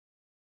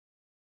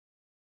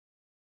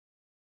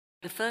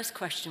The first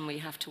question we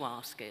have to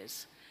ask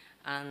is,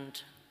 and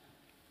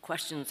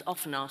questions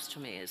often asked to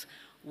me is,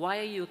 why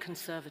are you a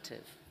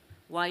Conservative?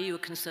 Why are you a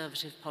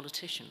Conservative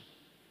politician?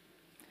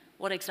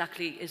 What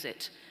exactly is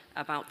it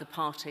about the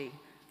party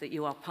that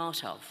you are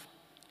part of?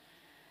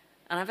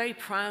 And I'm very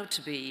proud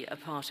to be a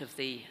part of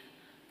the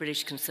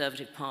British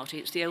Conservative Party.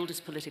 It's the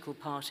oldest political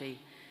party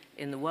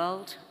in the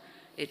world.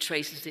 It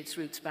traces its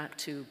roots back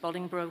to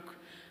Bolingbroke,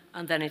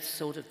 and then it's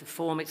sort of the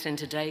form it's in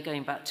today,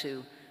 going back to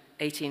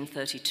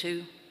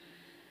 1832.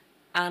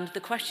 And the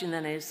question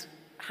then is,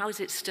 how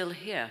is it still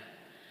here?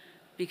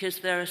 Because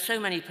there are so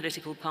many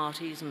political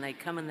parties and they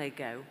come and they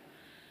go.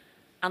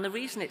 And the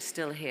reason it's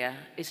still here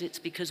is it's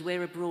because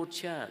we're a broad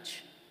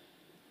church.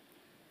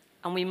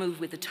 And we move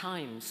with the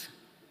times.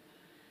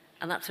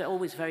 And that's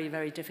always very,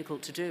 very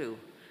difficult to do.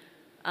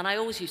 And I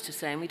always used to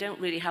say, and we don't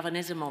really have an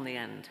ism on the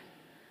end.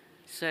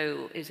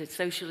 So is it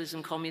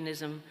socialism,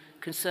 communism,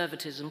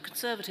 conservatism?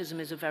 Conservatism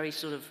is a very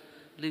sort of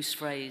loose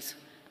phrase,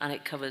 and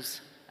it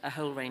covers a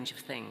whole range of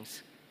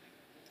things.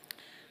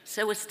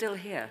 So we're still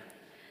here,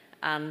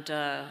 and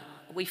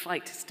we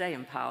fight to stay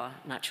in power,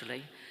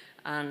 naturally,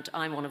 and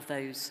I'm one of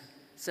those,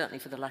 certainly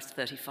for the last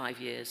 35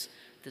 years,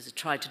 that has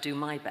tried to do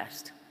my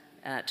best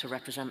to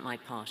represent my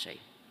party.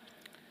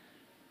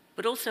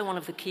 But also one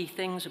of the key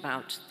things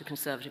about the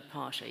Conservative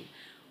Party,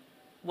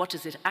 what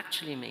does it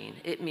actually mean?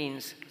 It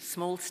means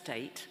small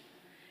state,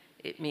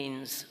 it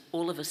means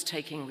all of us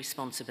taking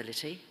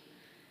responsibility,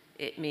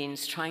 it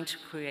means trying to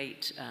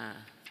create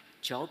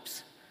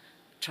jobs,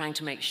 trying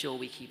to make sure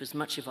we keep as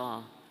much of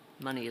our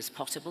money as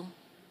possible,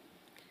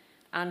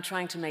 and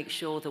trying to make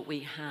sure that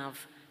we have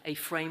a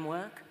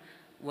framework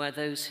where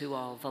those who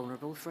are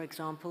vulnerable, for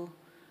example,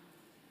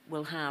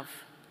 will have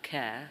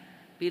care,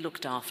 be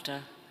looked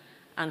after,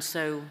 and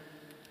so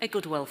a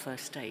good welfare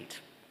state.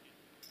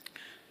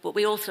 But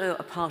we're also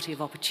a party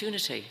of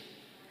opportunity,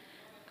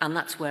 and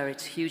that's where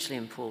it's hugely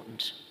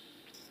important.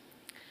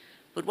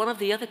 But one of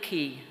the other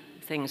key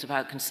things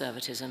about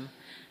conservatism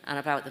and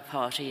about the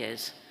party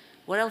is,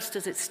 what else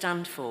does it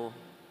stand for?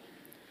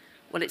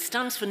 Well, it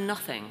stands for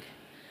nothing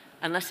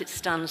unless it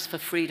stands for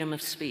freedom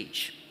of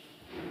speech.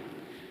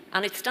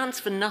 And it stands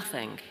for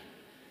nothing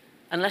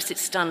unless it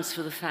stands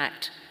for the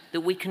fact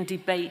that we can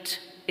debate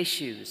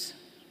issues,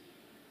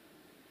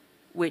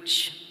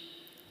 which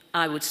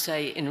I would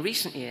say in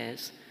recent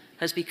years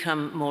has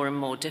become more and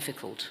more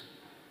difficult.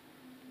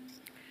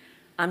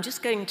 I'm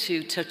just going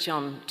to touch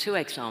on two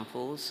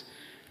examples.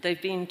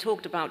 They've been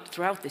talked about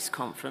throughout this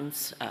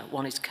conference.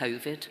 One is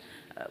COVID.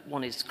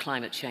 One is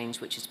climate change,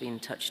 which has been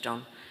touched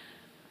on.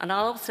 And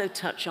I'll also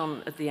touch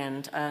on, at the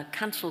end,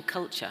 cancel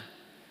culture.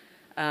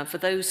 For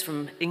those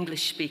from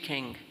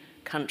English-speaking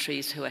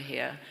countries who are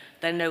here,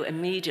 they know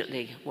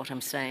immediately what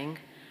I'm saying.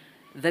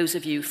 Those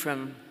of you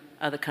from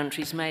other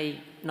countries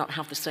may not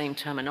have the same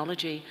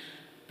terminology,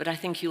 but I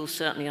think you'll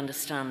certainly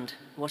understand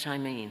what I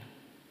mean.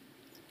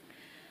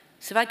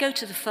 So if I go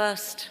to the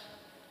first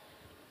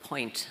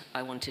point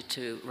I wanted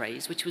to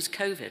raise, which was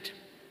COVID.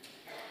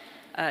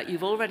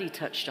 You've already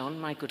touched on,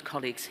 my good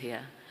colleagues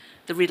here,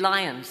 the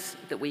reliance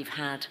that we've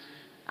had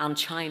on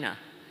China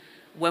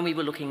when we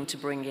were looking to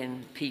bring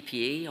in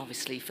PPE,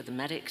 obviously for the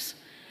medics,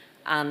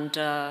 and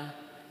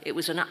it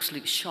was an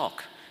absolute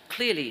shock.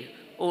 Clearly,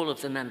 all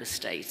of the member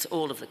states,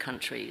 all of the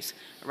countries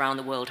around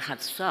the world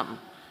had some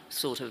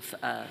sort of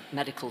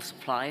medical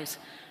supplies,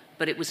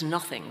 but it was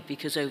nothing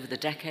because over the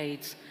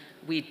decades,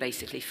 we'd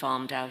basically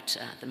farmed out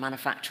the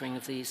manufacturing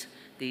of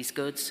these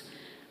goods,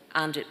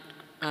 and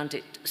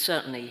it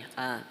certainly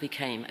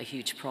became a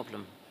huge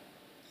problem.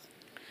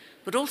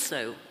 But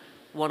also,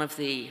 one of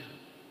the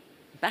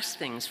best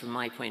things from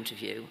my point of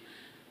view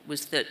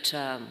was that,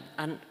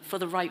 and for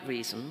the right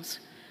reasons,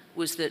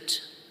 was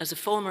that as a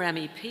former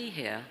MEP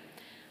here,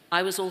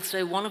 I was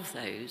also one of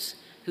those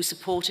who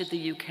supported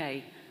the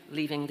UK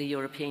leaving the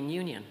European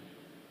Union.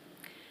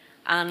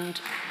 And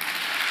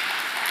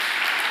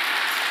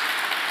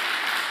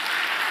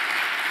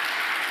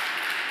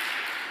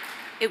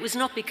it was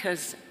not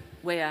because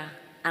we're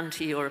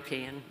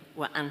anti-European,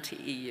 we're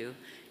anti-EU.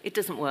 It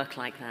doesn't work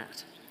like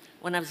that.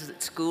 When I was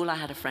at school, I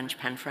had a French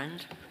pen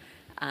friend,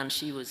 and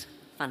she was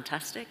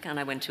fantastic, and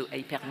I went to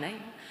Épernay,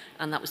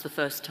 and that was the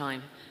first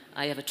time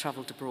I ever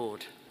traveled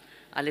abroad.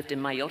 I lived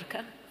in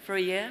Mallorca for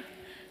a year,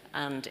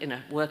 and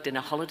worked in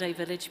a holiday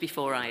village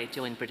before I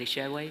joined British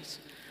Airways.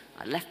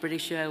 I left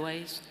British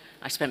Airways.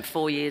 I spent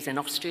 4 years in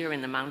Austria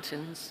in the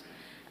mountains,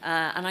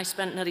 and I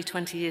spent nearly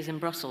 20 years in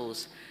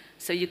Brussels.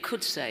 So you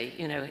could say,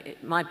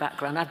 my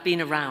background, I've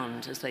been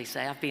around, as they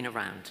say, I've been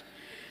around.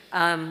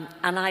 And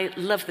I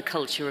love the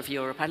culture of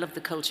Europe. I love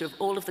the culture of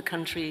all of the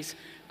countries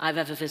I've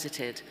ever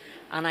visited.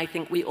 And I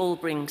think we all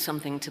bring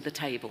something to the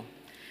table.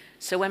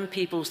 So when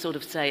people sort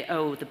of say,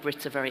 oh, the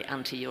Brits are very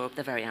anti-Europe,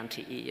 they're very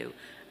anti-EU,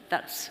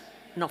 that's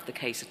not the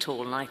case at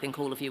all. And I think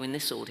all of you in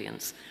this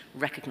audience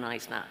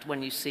recognize that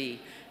when you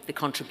see the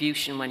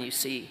contribution, when you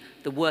see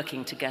the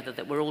working together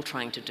that we're all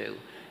trying to do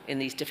in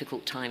these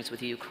difficult times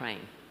with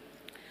Ukraine.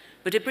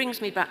 But it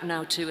brings me back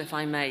now to, if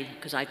I may,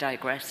 because I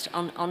digressed,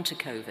 onto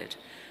COVID.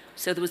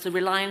 So there was the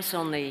reliance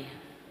on the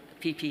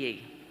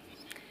PPE.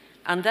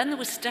 And then there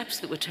were steps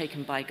that were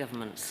taken by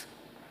governments.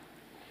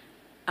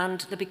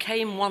 And there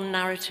became one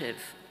narrative.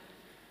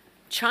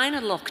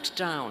 China locked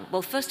down.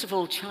 Well, first of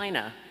all,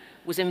 China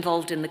was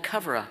involved in the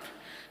cover-up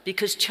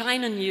because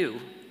China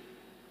knew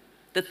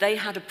that they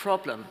had a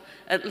problem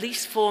at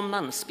least 4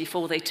 months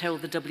before they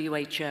told the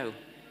WHO.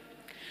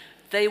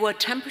 They were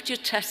temperature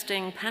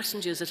testing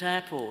passengers at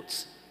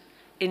airports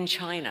in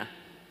China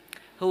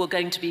who were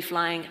going to be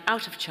flying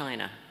out of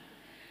China.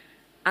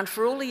 And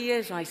for all the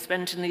years I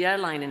spent in the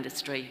airline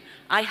industry,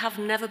 I have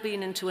never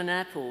been into an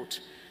airport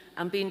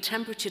and been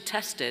temperature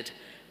tested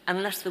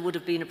unless there would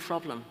have been a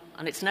problem.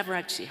 And it's never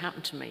actually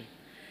happened to me.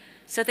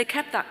 So they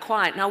kept that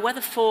quiet. Now,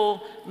 whether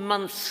 4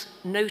 months'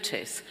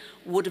 notice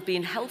would have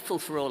been helpful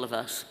for all of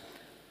us,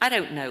 I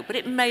don't know, but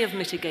it may have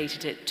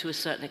mitigated it to a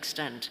certain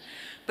extent.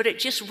 But it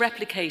just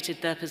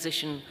replicated their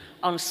position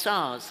on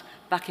SARS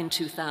back in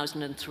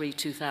 2003,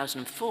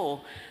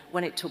 2004,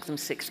 when it took them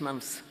 6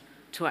 months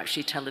to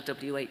actually tell the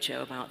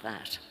WHO about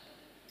that.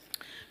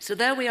 So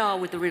there we are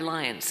with the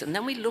reliance, and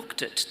then we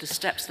looked at the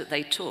steps that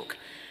they took.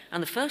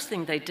 And the first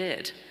thing they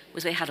did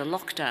was they had a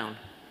lockdown.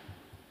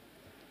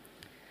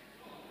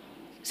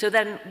 So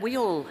then we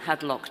all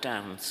had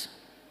lockdowns.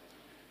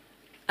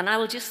 And I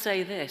will just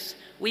say this,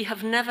 we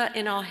have never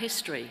in our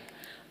history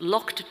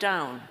locked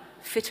down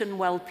fit and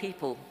well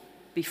people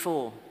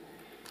before.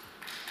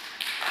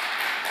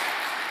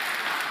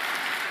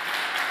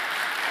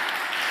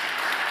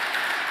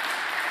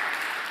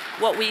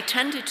 What we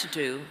tended to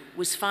do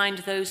was find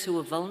those who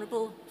were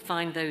vulnerable,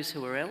 find those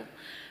who were ill,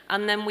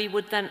 and then we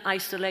would then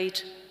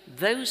isolate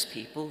those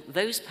people,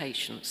 those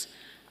patients,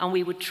 and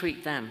we would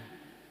treat them.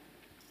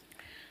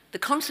 The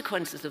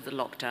consequences of the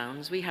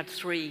lockdowns, we had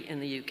 3 in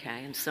the UK,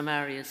 and some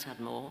areas had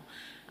more,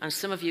 and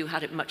some of you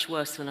had it much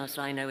worse than us,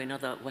 I know, in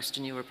other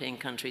Western European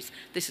countries.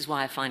 This is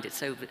why I find it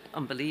so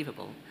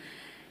unbelievable,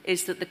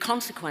 is that the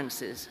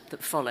consequences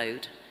that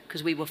followed,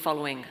 because we were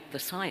following the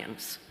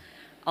science,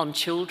 on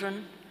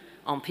children,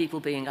 on people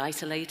being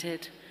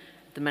isolated,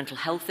 the mental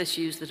health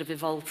issues that have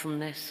evolved from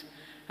this,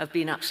 have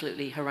been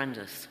absolutely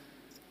horrendous.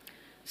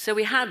 So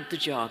we had the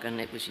jargon,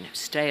 it was,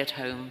 stay at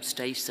home,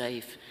 stay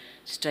safe,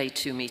 stay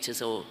 2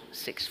 meters or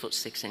 6 foot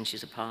 6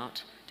 inches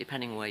apart,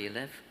 depending where you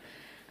live,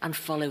 and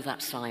follow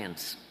that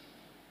science.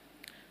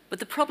 But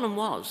the problem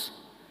was,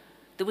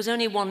 there was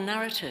only one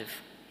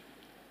narrative.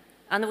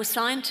 And there were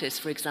scientists,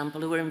 for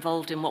example, who were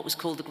involved in what was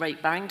called the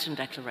Great Barrington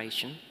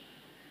Declaration,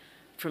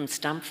 from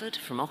Stanford,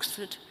 from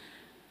Oxford,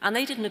 and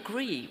they didn't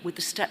agree with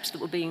the steps that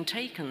were being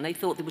taken. They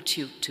thought they were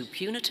too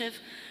punitive,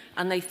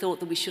 and they thought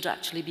that we should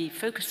actually be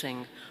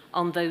focusing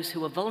on those who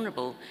were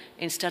vulnerable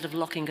instead of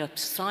locking up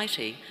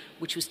society,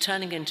 which was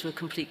turning into a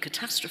complete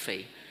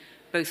catastrophe,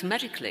 both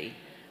medically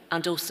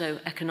and also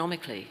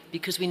economically,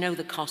 because we know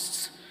the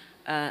costs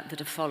that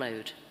have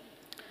followed.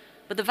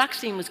 But the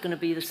vaccine was going to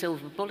be the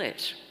silver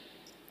bullet.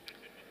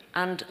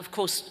 And of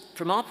course,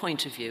 from our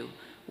point of view,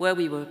 where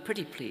we were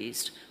pretty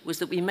pleased was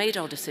that we made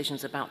our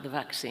decisions about the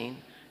vaccine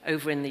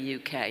over in the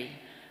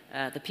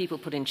UK. The people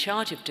put in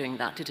charge of doing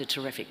that did a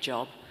terrific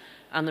job,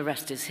 and the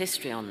rest is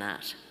history on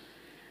that.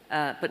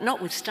 But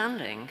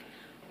notwithstanding,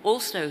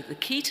 also the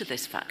key to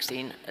this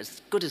vaccine,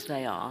 as good as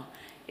they are,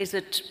 is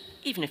that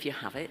even if you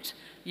have it,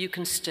 you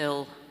can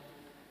still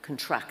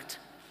contract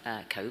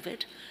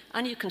COVID,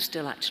 and you can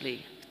still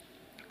actually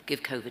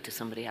give COVID to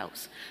somebody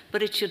else.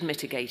 But it should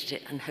mitigate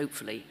it, and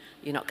hopefully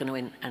you're not going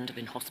to end up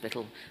in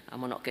hospital,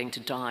 and we're not going to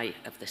die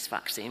of this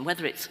vaccine.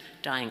 Whether it's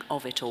dying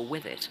of it or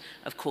with it,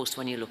 of course,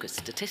 when you look at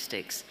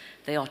statistics,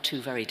 they are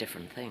 2 very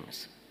different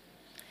things.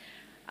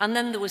 And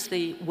then there was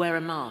the wear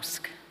a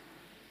mask.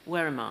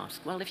 Wear a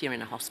mask. Well, if you're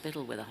in a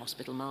hospital with a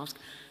hospital mask,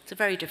 it's a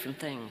very different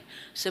thing.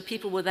 So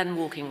people were then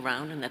walking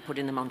around, and they're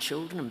putting them on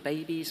children and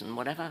babies and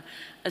whatever,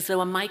 as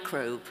though a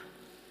microbe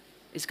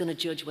is going to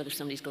judge whether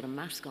somebody's got a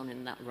mask on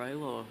in that row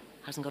or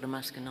hasn't got a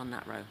mask on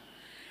that row.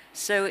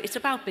 So it's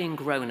about being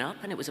grown up,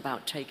 and it was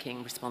about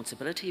taking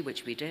responsibility,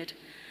 which we did.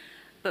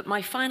 But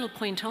my final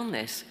point on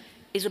this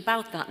is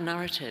about that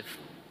narrative.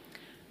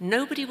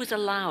 Nobody was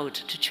allowed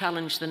to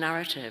challenge the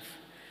narrative.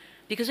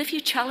 Because if you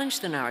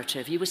challenged the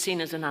narrative, you were seen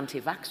as an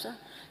anti-vaxxer,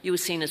 you were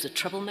seen as a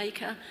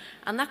troublemaker,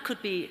 and that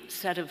could be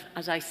said of,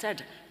 as I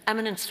said,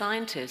 eminent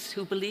scientists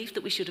who believed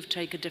that we should have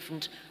taken a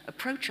different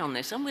approach on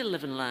this, and we'll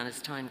live and learn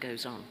as time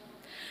goes on.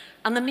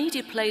 And the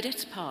media played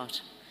its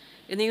part.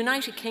 In the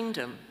United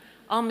Kingdom,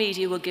 our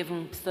media were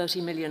given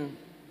 £30 million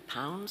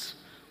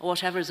or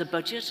whatever as a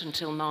budget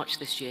until March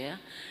this year,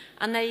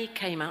 and they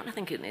came out, I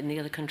think in the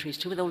other countries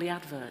too, with all the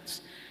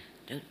adverts.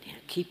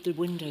 Keep the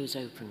windows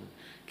open,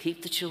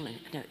 keep the children.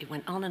 It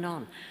went on,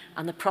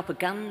 and the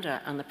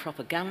propaganda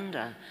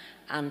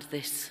and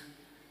this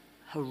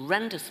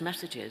horrendous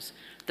messages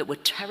that were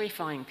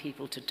terrifying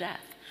people to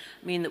death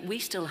mean that we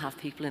still have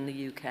people in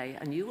the UK,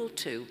 and you will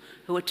too,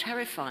 who are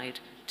terrified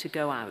to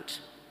go out.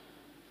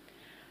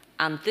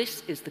 And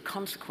this is the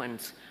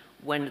consequence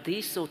when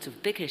these sorts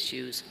of big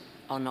issues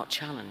are not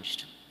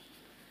challenged.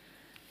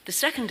 The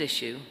second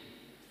issue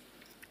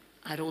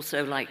I'd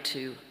also like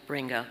to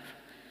bring up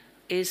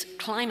is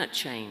climate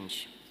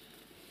change.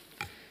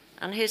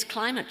 And here's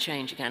climate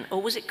change again.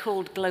 Or was it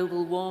called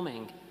global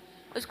warming?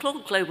 It was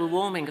called global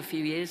warming a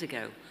few years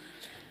ago.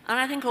 And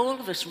I think all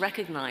of us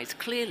recognize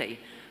clearly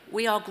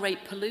we are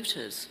great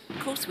polluters. Of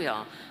course we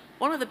are.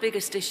 One of the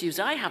biggest issues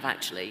I have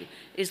actually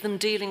is them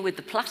dealing with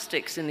the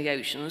plastics in the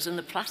oceans and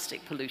the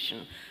plastic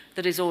pollution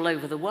that is all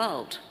over the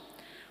world.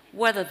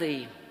 Whether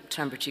the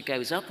temperature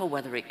goes up or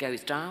whether it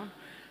goes down,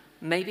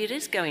 maybe it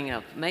is going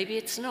up, maybe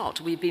it's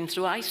not. We've been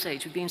through Ice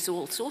Age, we've been through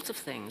all sorts of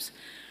things.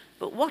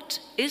 But what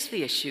is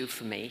the issue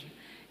for me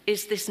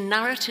is this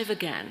narrative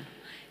again.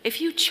 If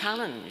you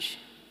challenge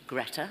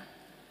Greta,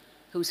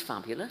 who's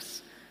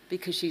fabulous,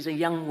 because she's a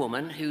young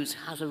woman who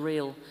has a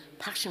real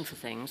passion for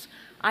things,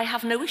 I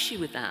have no issue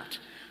with that.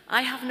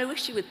 I have no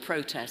issue with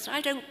protests.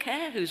 I don't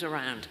care who's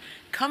around.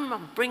 Come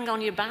on, bring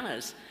on your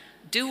banners.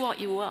 Do what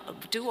you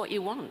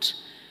want.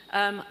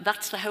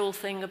 That's the whole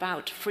thing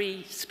about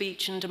free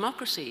speech and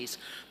democracies.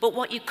 But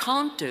what you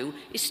can't do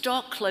is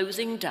start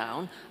closing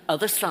down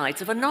other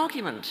sides of an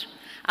argument.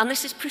 And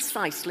this is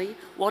precisely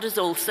what has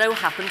also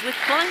happened with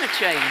climate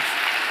change.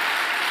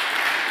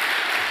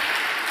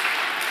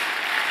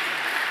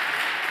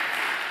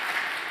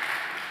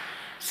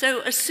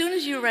 So as soon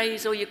as you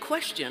raise or you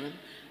question,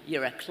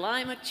 you're a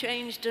climate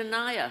change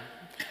denier.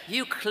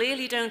 You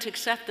clearly don't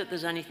accept that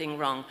there's anything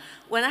wrong,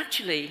 when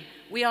actually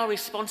we are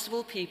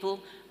responsible people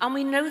and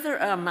we know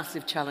there are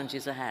massive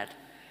challenges ahead.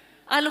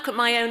 I look at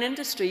my own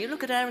industry. You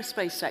look at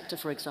aerospace sector,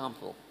 for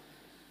example.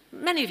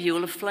 Many of you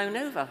will have flown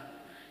over.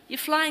 You're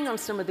flying on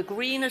some of the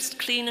greenest,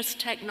 cleanest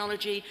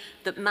technology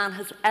that man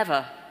has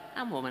ever,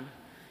 and woman,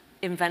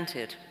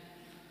 invented.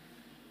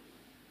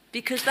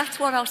 Because that's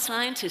what our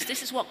scientists,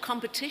 this is what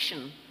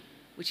competition,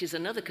 which is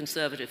another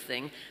conservative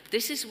thing,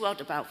 this is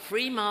what about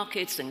free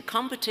markets and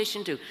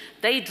competition do.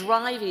 They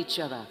drive each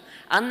other,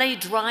 and they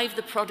drive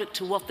the product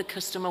to what the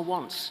customer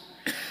wants.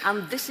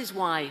 And this is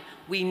why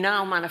we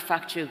now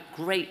manufacture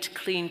great,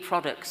 clean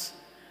products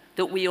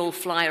that we all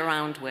fly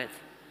around with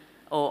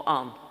or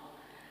on.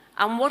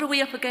 And what are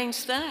we up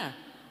against there?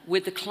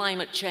 With the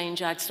climate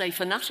change, I'd say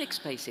fanatics,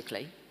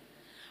 basically.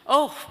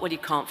 Oh, well, you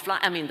can't fly.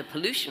 I mean, the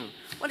pollution.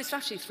 Well, it's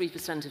actually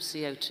 3% of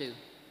CO2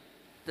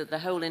 that the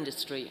whole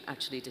industry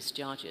actually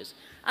discharges.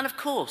 And of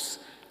course,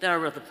 there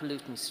are other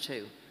pollutants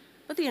too.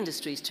 But the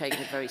industry's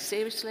taken it very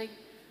seriously,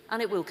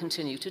 and it will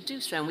continue to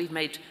do so. And we've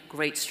made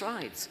great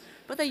strides.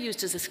 But they're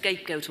used as a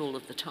scapegoat all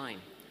of the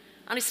time.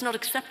 And it's not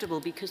acceptable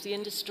because the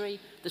industry,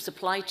 the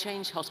supply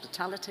chain,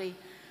 hospitality,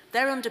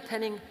 they're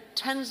underpinning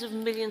tens of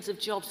millions of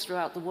jobs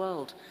throughout the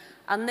world.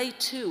 And they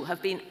too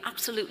have been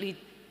absolutely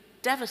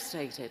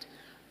devastated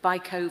by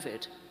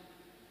COVID.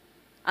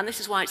 And this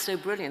is why it's so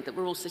brilliant that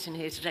we're all sitting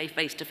here today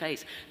face to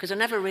face, because I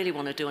never really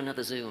want to do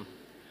another Zoom.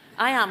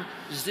 I am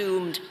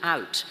zoomed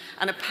out.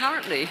 And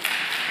apparently,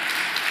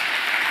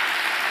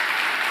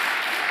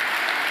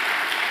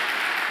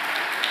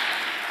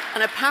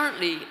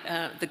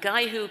 the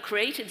guy who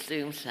created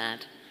Zoom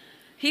said,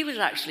 he was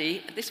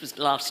actually, this was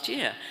last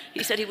year,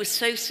 he said he was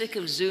so sick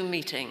of Zoom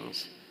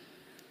meetings,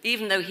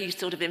 even though he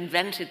sort of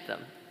invented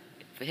them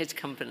for his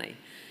company.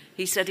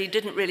 He said he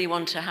didn't really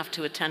want to have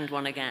to attend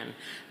one again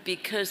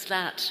because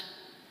that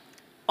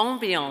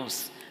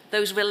ambiance,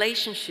 those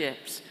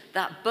relationships,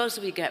 that buzz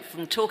we get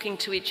from talking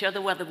to each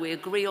other, whether we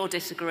agree or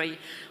disagree,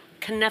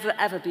 can never,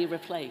 ever be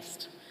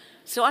replaced.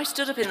 So I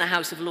stood up in the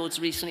House of Lords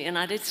recently and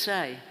I did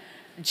say,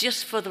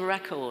 just for the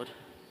record,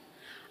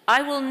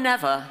 I will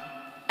never,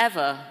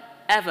 ever,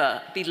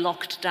 ever be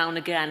locked down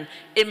again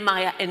in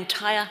my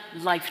entire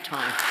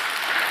lifetime.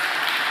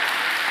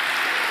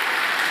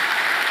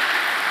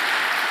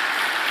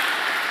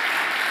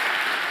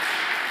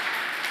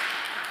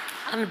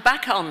 And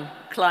back on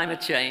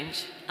climate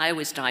change, I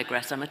always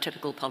digress. I'm a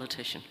typical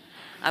politician.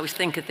 I always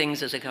think of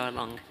things as I go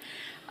along.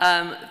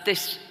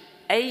 This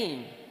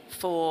aim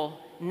for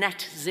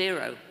net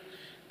zero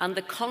and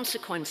the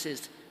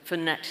consequences for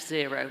net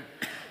zero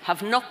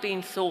have not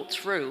been thought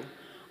through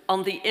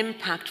on the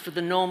impact for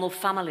the normal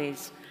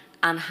families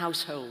and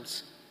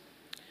households.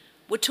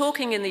 We're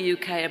talking in the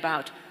UK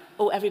about,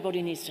 oh,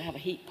 everybody needs to have a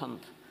heat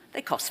pump.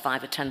 They cost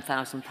 £5,000 or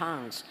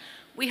 £10,000.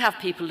 We have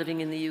people living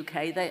in the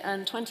UK, they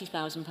earn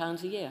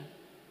 £20,000 a year.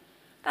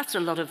 That's a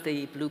lot of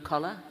the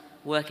blue-collar,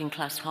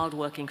 working-class,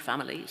 hard-working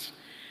families.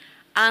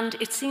 And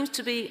it seems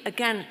to be,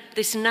 again,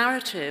 this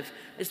narrative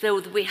as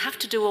though we have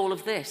to do all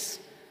of this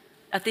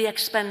at the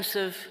expense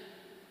of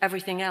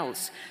everything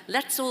else.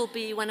 Let's all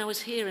be, when I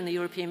was here in the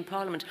European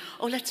Parliament,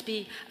 oh, let's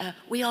be,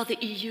 we are the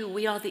EU,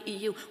 we are the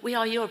EU, we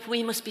are Europe,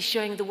 we must be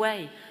showing the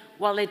way,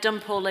 while they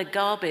dump all their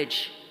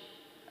garbage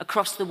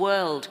across the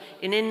world,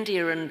 in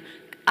India and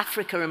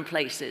Africa and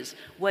places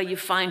where you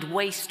find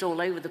waste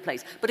all over the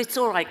place. But it's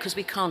all right because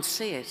we can't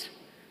see it.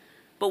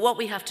 But what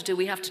we have to do,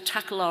 we have to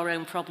tackle our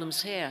own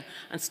problems here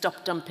and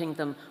stop dumping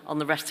them on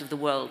the rest of the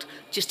world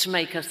just to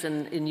make us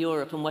in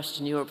Europe and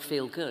Western Europe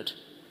feel good.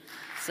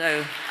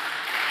 So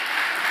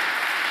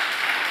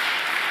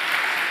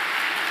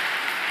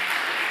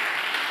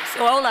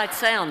all I'd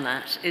say on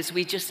that is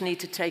we just need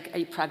to take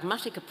a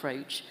pragmatic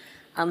approach.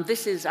 And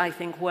this is, I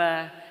think,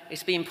 where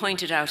it's been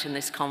pointed out in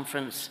this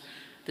conference,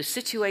 the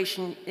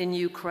situation in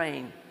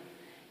Ukraine,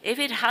 if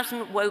it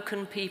hasn't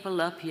woken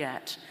people up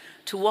yet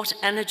to what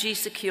energy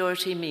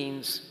security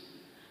means,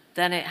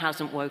 then it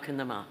hasn't woken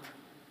them up.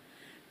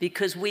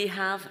 Because we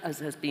have, as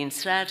has been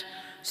said,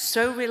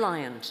 so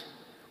reliant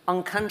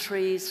on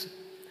countries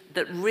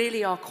that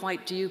really are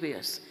quite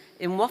dubious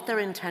in what their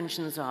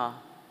intentions are,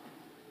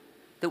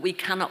 that we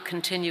cannot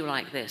continue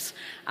like this.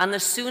 And the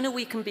sooner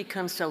we can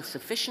become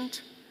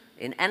self-sufficient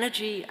in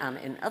energy and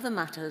in other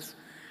matters,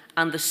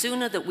 and the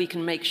sooner that we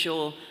can make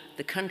sure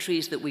the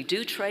countries that we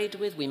do trade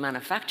with, we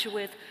manufacture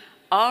with,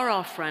 are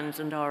our friends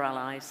and our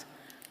allies,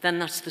 then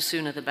that's the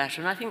sooner the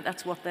better. And I think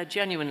that's what they're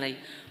genuinely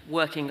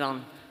working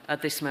on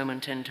at this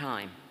moment in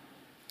time.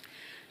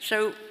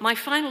 So my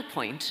final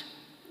point,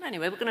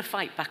 anyway, we're going to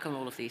fight back on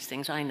all of these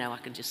things. I know, I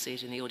can just see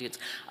it in the audience,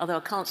 although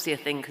I can't see a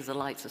thing because the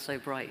lights are so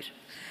bright.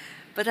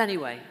 But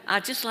anyway,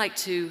 I'd just like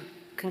to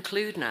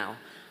conclude now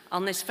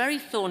on this very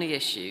thorny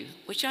issue,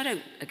 which I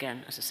don't,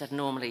 again, as I said,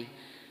 normally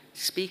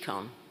speak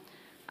on,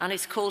 and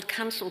it's called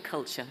cancel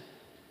culture.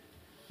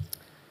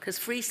 Because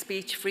free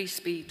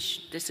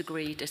speech,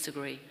 disagree,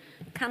 disagree.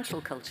 Cancel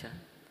culture.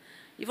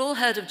 You've all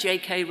heard of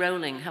J.K.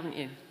 Rowling, haven't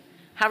you?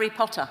 Harry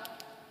Potter,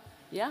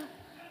 yeah?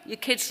 Your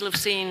kids will have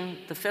seen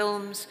the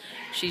films.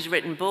 She's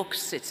written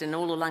books. It's in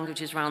all the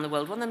languages around the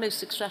world. One of the most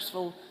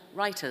successful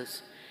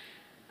writers.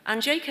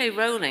 And J.K.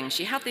 Rowling,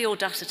 she had the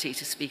audacity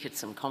to speak at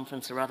some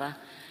conference or other,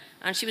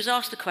 and she was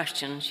asked a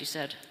question, she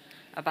said,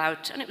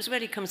 about, and it was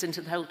really comes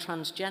into the whole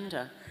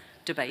transgender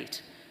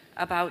debate,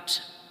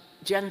 about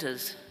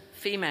genders,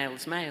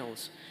 females,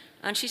 males.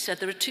 And she said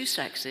there are two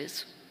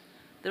sexes.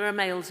 There are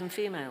males and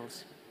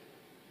females.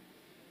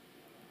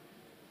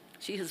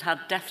 She has had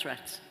death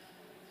threats.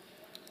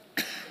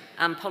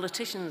 And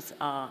politicians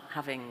are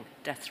having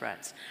death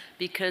threats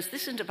because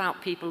this isn't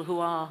about people who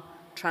are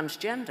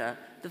transgender.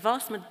 The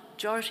vast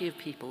majority of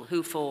people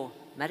who, for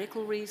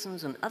medical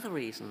reasons and other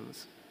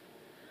reasons,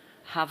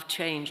 have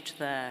changed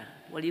their,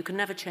 well, you can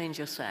never change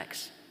your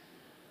sex.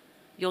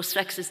 Your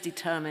sex is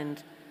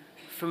determined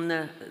from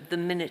the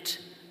minute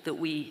that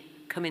we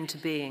come into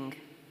being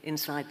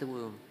inside the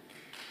womb.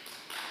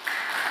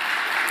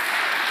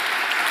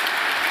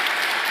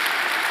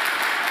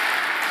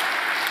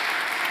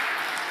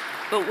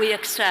 But we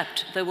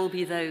accept there will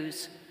be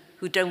those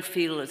who don't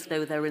feel as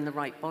though they're in the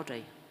right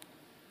body.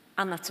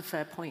 And that's a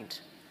fair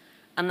point.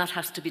 And that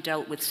has to be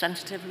dealt with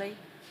sensitively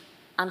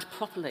and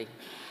properly.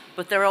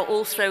 But there are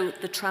also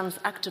the trans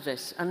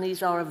activists, and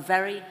these are a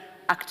very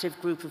active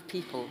group of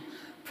people,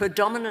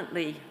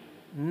 predominantly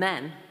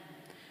men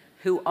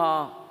who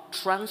are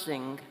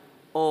transing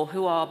or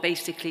who are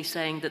basically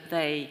saying that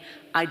they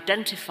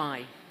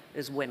identify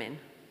as women,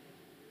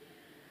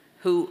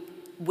 who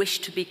wish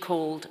to be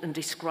called and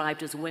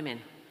described as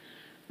women.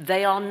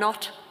 They are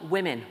not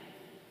women.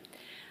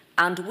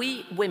 And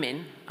we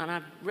women, and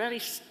I rarely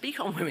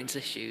speak on women's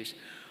issues,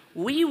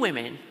 we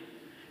women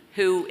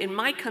who in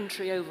my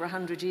country over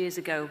 100 years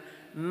ago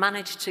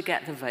managed to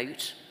get the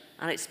vote,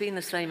 and it's been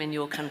the same in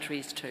your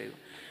countries too,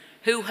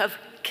 who have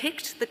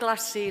kicked the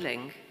glass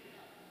ceiling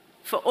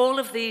for all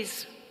of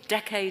these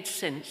decades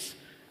since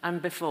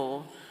and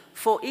before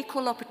for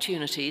equal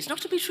opportunities, not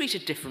to be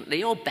treated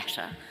differently or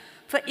better,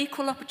 for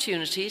equal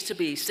opportunities to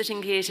be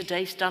sitting here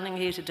today, standing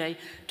here today,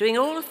 doing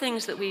all the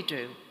things that we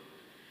do.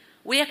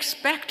 We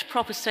expect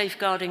proper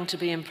safeguarding to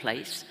be in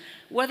place,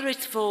 whether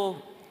it's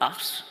for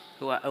us,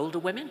 who are older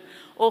women,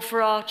 or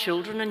for our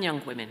children and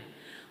young women.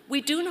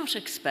 We do not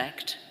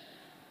expect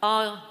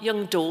our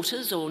young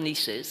daughters or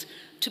nieces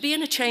to be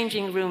in a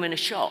changing room in a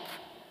shop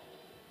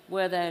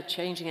where they're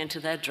changing into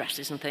their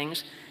dresses and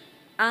things,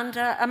 and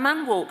a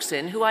man walks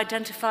in who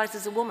identifies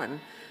as a woman,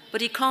 but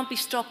he can't be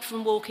stopped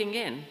from walking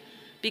in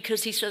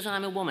because he says,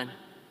 I'm a woman.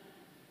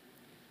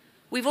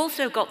 We've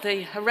also got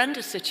the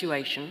horrendous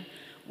situation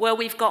where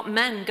we've got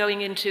men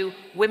going into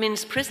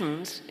women's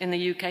prisons in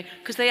the UK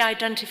because they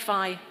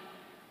identify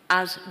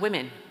as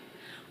women.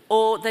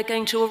 Or they're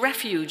going to a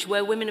refuge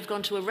where women have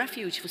gone to a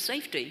refuge for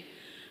safety,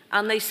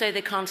 and they say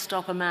they can't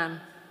stop a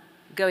man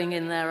going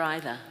in there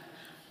either,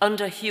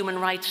 under human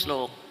rights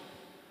law.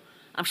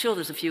 I'm sure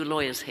there's a few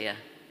lawyers here.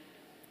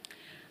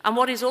 And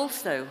what is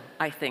also,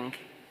 I think,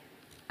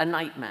 a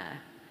nightmare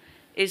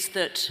is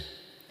that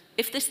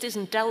if this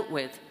isn't dealt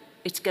with,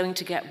 it's going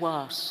to get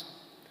worse.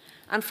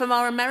 And from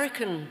our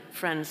American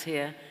friends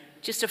here,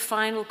 just a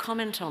final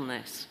comment on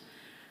this.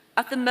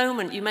 At the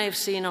moment, you may have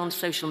seen on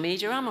social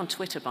media, I'm on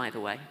Twitter, by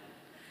the way,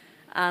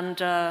 and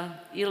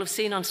you'll have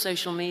seen on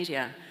social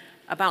media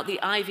about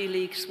the Ivy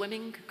League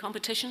swimming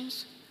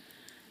competitions.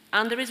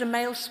 And there is a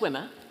male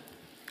swimmer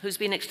who's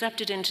been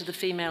accepted into the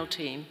female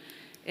team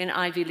in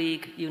Ivy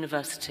League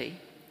University.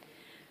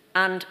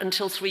 And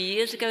until 3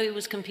 years ago, he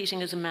was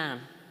competing as a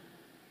man.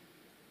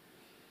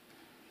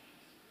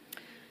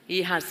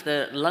 He has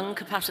the lung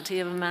capacity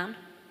of a man.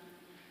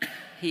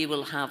 He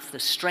will have the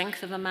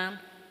strength of a man.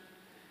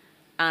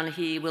 And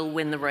he will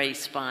win the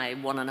race by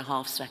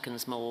 1.5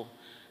 seconds more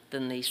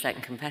than the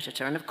second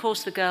competitor. And of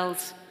course, the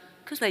girls,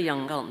 because they're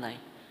young, aren't they?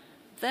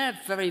 They're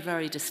very,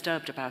 very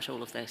disturbed about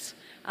all of this.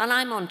 And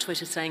I'm on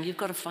Twitter saying, you've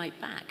got to fight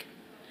back.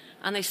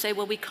 And they say,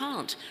 well, we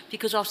can't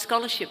because our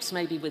scholarships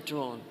may be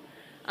withdrawn.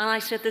 And I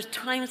said, there's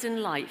times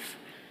in life,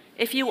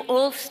 if you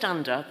all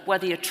stand up,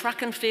 whether you're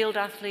track and field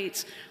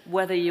athletes,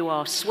 whether you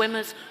are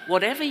swimmers,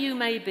 whatever you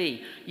may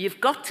be, you've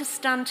got to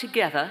stand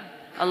together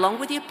along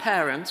with your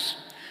parents,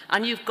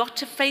 and you've got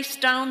to face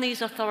down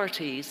these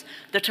authorities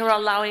that are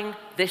allowing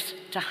this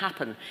to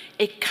happen.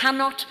 It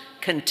cannot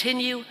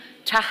continue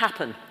to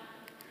happen.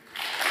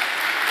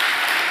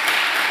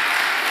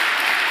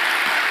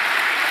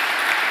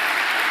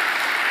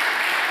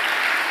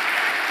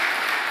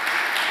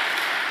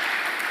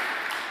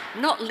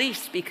 Not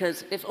least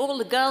because if all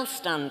the girls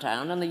stand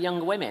down and the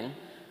young women,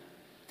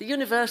 the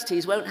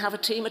universities won't have a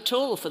team at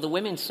all for the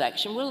women's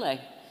section, will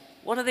they?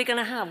 What are they going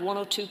to have, 1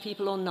 or 2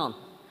 people or none?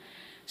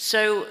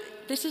 So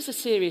this is a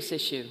serious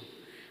issue.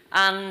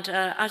 And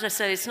as I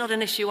said, it's not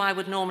an issue I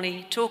would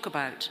normally talk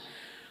about.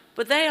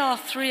 But they are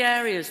 3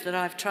 areas that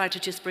I've tried to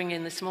just bring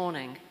in this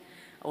morning,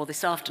 or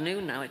this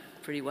afternoon now,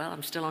 pretty well.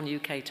 I'm still on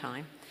UK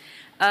time.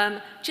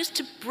 Just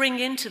to bring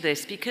into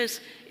this,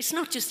 because it's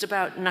not just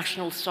about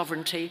national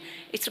sovereignty,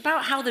 it's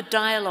about how the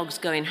dialogue's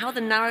going, how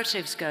the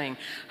narrative's going,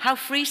 how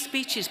free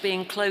speech is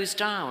being closed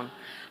down,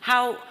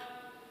 how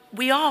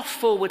we are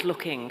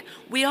forward-looking,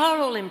 we are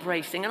all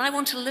embracing, and I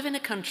want to live in a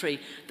country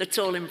that's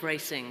all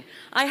embracing.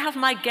 I have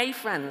my gay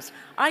friends.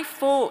 I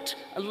fought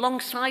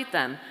alongside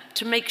them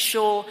to make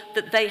sure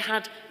that they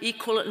had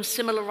equal and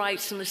similar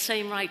rights and the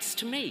same rights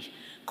to me.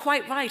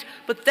 Quite right,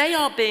 but they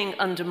are being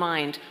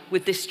undermined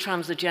with this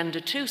trans agenda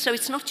too. So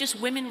it's not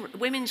just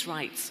women's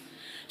rights.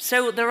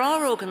 So there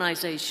are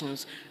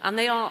organisations, and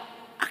they are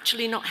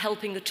actually not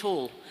helping at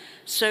all.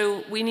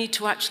 So we need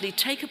to actually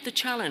take up the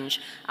challenge,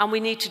 and we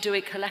need to do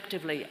it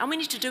collectively, and we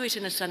need to do it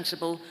in a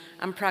sensible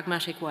and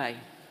pragmatic way.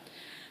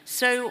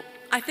 So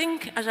I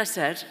think, as I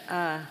said,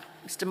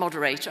 Mr.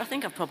 Moderator, I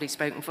think I've probably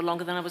spoken for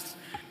longer than I was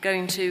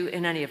going to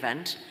in any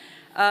event.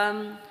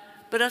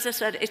 But as I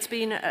said, it's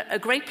been a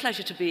great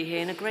pleasure to be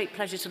here and a great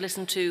pleasure to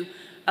listen to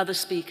other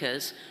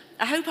speakers.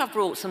 I hope I've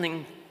brought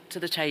something to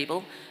the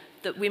table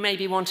that we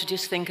maybe want to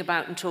just think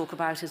about and talk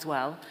about as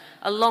well,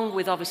 along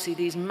with obviously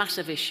these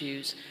massive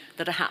issues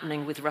that are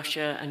happening with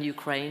Russia and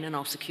Ukraine and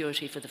our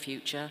security for the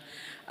future.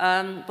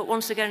 But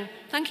once again,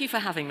 thank you for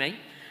having me,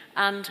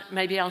 and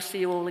maybe I'll see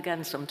you all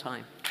again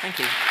sometime. Thank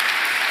you.